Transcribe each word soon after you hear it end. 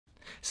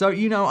So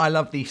you know I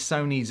love the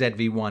Sony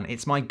ZV1.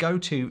 It's my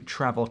go-to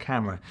travel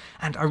camera,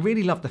 and I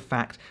really love the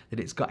fact that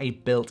it's got a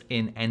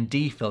built-in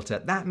ND filter.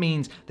 That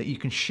means that you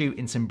can shoot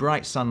in some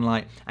bright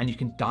sunlight and you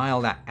can dial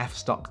that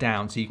f-stop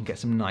down so you can get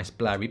some nice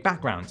blurry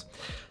backgrounds.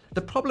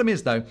 The problem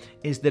is though,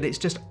 is that it's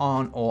just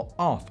on or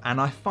off, and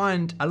I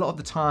find a lot of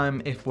the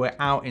time if we're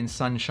out in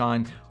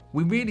sunshine,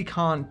 we really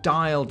can't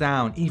dial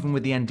down, even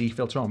with the ND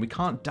filter on, we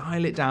can't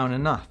dial it down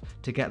enough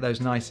to get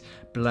those nice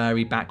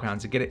blurry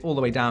backgrounds, to get it all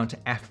the way down to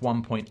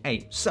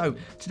f1.8. So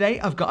today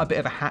I've got a bit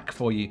of a hack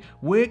for you.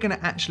 We're gonna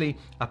actually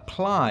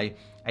apply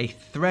a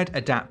thread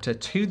adapter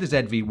to the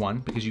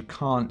ZV1 because you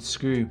can't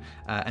screw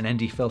an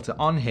ND filter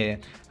on here,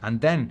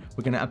 and then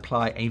we're going to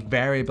apply a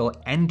variable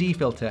ND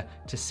filter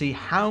to see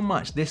how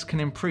much this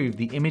can improve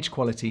the image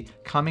quality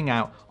coming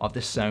out of the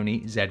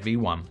Sony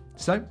ZV1.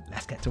 So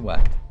let's get to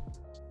work.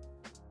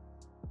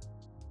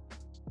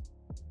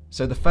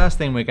 So the first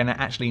thing we're going to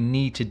actually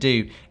need to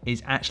do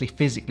is actually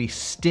physically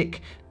stick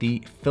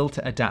the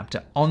filter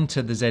adapter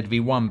onto the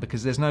ZV1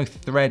 because there's no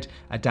thread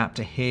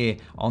adapter here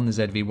on the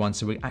ZV1.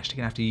 So we're actually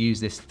going to have to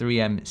use this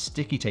 3M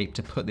sticky tape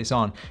to put this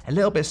on. A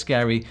little bit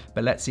scary,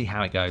 but let's see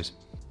how it goes.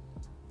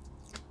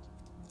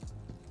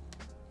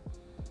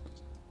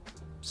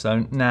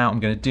 So now I'm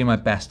going to do my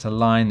best to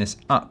line this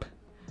up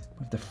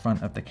with the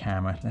front of the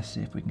camera. Let's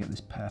see if we can get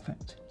this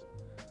perfect.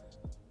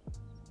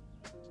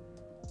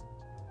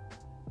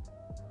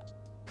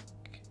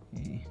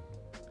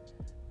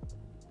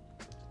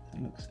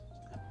 It looks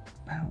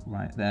about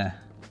right there,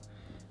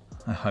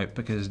 I hope,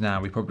 because now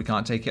we probably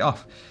can't take it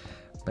off,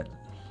 but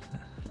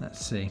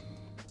let's see.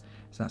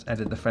 So that's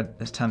edited the thread.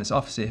 Let's turn this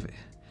off, see if it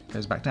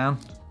goes back down.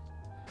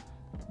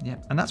 Yeah,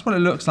 and that's what it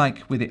looks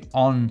like with it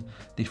on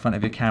the front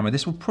of your camera.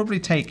 This will probably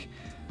take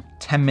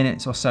 10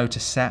 minutes or so to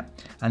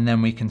set, and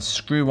then we can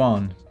screw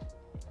on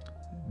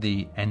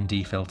the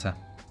ND filter.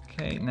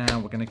 Okay, now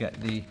we're going to get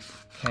the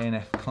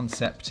K&F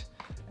Concept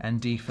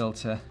ND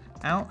filter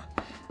out.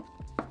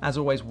 As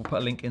always, we'll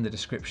put a link in the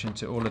description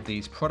to all of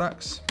these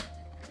products.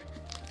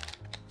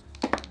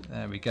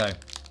 There we go.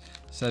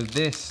 So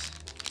this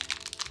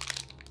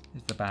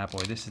is the bad boy.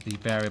 This is the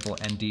variable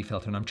ND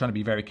filter, and I'm trying to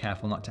be very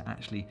careful not to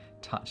actually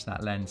touch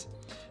that lens.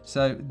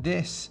 So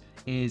this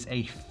is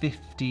a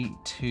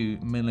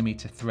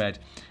 52mm thread,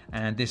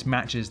 and this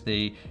matches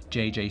the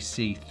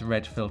JJC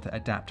thread filter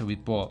adapter we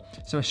bought.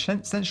 So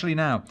essentially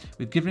now,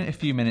 we've given it a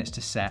few minutes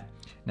to set.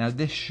 Now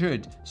this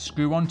should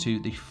screw onto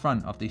the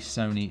front of the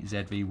Sony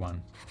ZV1.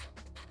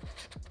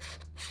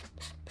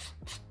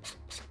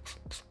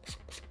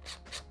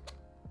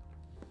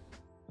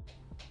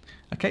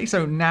 Okay,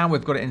 so now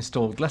we've got it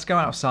installed. Let's go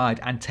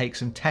outside and take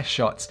some test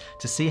shots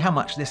to see how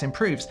much this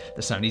improves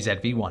the Sony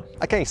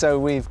ZV1. Okay, so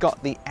we've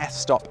got the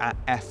f-stop at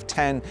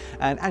f10,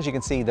 and as you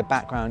can see, the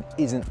background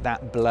isn't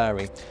that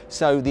blurry.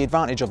 So the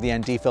advantage of the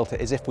ND filter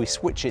is if we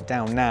switch it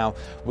down now,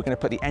 we're gonna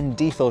put the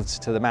ND filter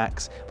to the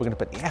max, we're gonna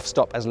put the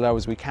f-stop as low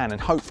as we can, and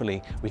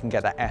hopefully we can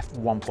get that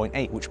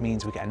f1.8, which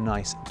means we get a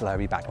nice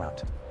blurry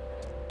background.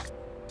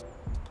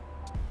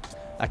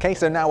 Okay,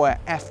 so now we're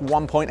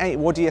f1.8.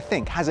 What do you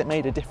think? Has it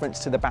made a difference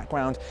to the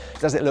background?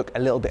 Does it look a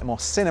little bit more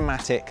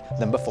cinematic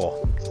than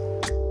before?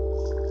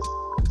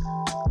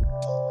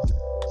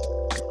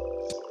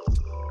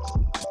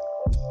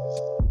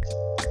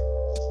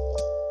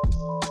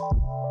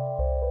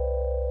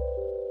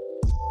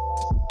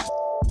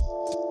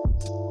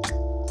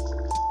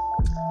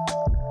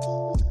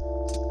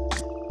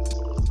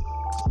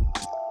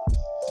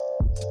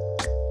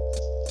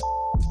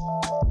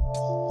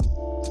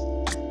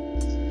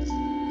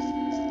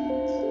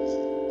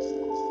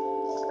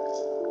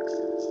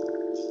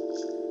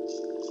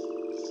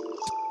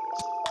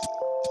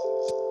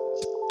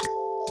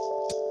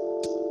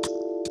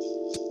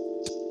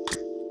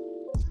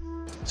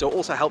 So it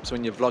also helps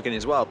when you're vlogging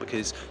as well,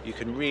 because you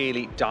can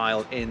really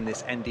dial in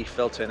this ND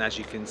filter, and as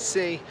you can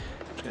see,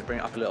 I'm just going to bring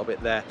it up a little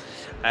bit there,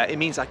 it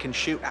means I can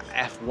shoot at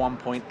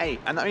f1.8,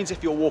 and that means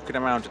if you're walking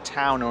around a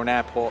town or an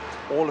airport,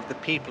 all of the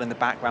people in the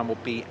background will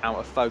be out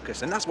of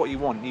focus, and that's what you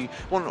want. You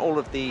want all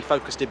of the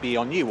focus to be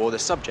on you or the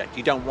subject.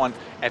 You don't want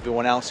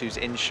everyone else who's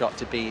in shot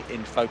to be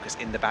in focus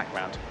in the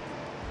background.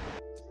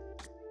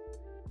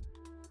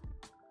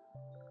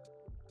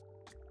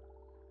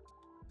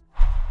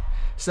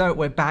 So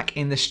we're back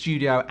in the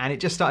studio, and it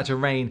just started to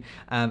rain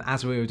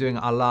as we were doing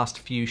our last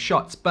few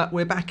shots, but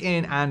we're back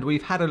in and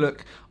we've had a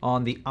look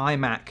on the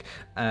iMac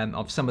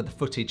of some of the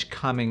footage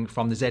coming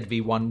from the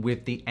ZV1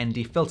 with the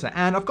ND filter,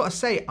 and I've got to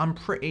say I'm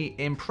pretty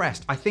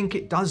impressed. I think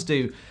it does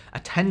do a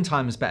 10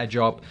 times better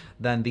job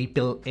than the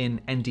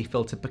built-in ND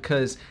filter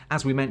because,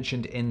 as we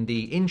mentioned in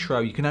the intro,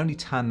 you can only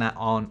turn that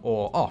on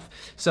or off.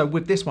 So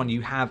with this one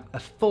you have a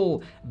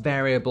full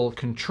variable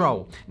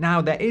control. Now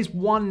there is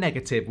one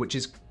negative, which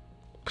is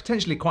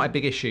potentially quite a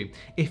big issue.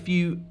 If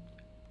you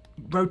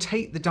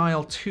rotate the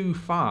dial too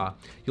far,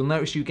 you'll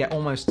notice you get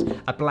almost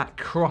a black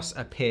cross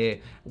appear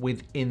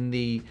within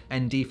the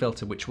ND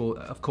filter, which will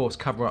of course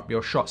cover up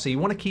your shot. So you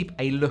want to keep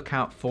a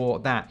lookout for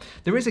that.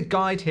 There is a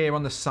guide here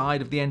on the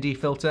side of the ND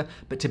filter,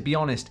 but to be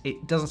honest,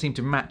 it doesn't seem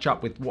to match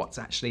up with what's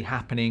actually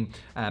happening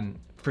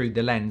through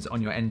the lens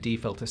on your ND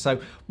filter.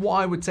 So what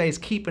I would say is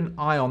keep an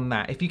eye on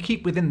that. If you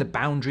keep within the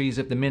boundaries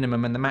of the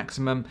minimum and the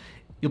maximum,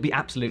 you'll be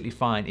absolutely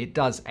fine. It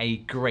does a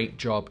great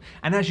job.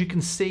 And as you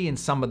can see in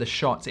some of the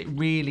shots, it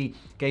really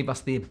gave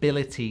us the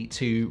ability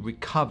to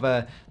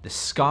recover the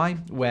sky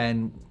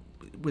when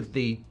with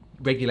the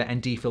regular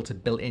ND filter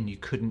built in, you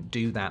couldn't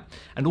do that.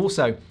 And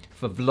also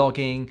for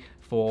vlogging,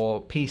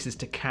 for pieces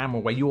to camera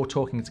where you're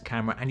talking to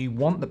camera and you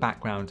want the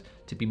background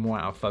to be more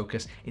out of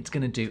focus, it's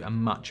going to do a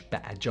much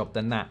better job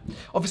than that.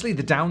 Obviously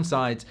the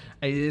downside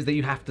is that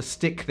you have to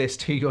stick this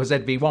to your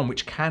ZV1,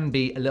 which can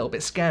be a little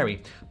bit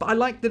scary, but I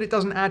like that it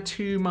doesn't add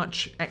too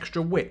much extra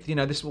width. You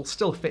know, this will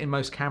still fit in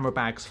most camera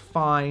bags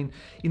fine.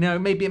 You know,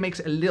 maybe it makes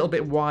it a little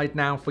bit wide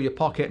now for your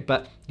pocket,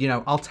 but you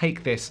know, I'll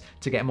take this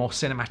to get more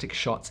cinematic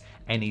shots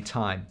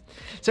anytime.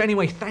 So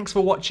anyway, thanks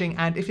for watching,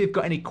 and if you've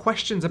got any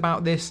questions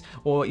about this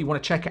or you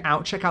want to check it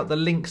out, check out the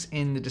links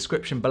in the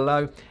description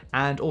below,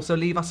 and also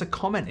leave us a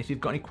comment if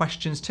you've got any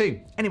questions too.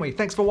 Anyway,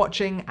 thanks for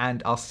watching,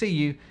 and I'll see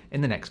you in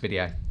the next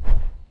video.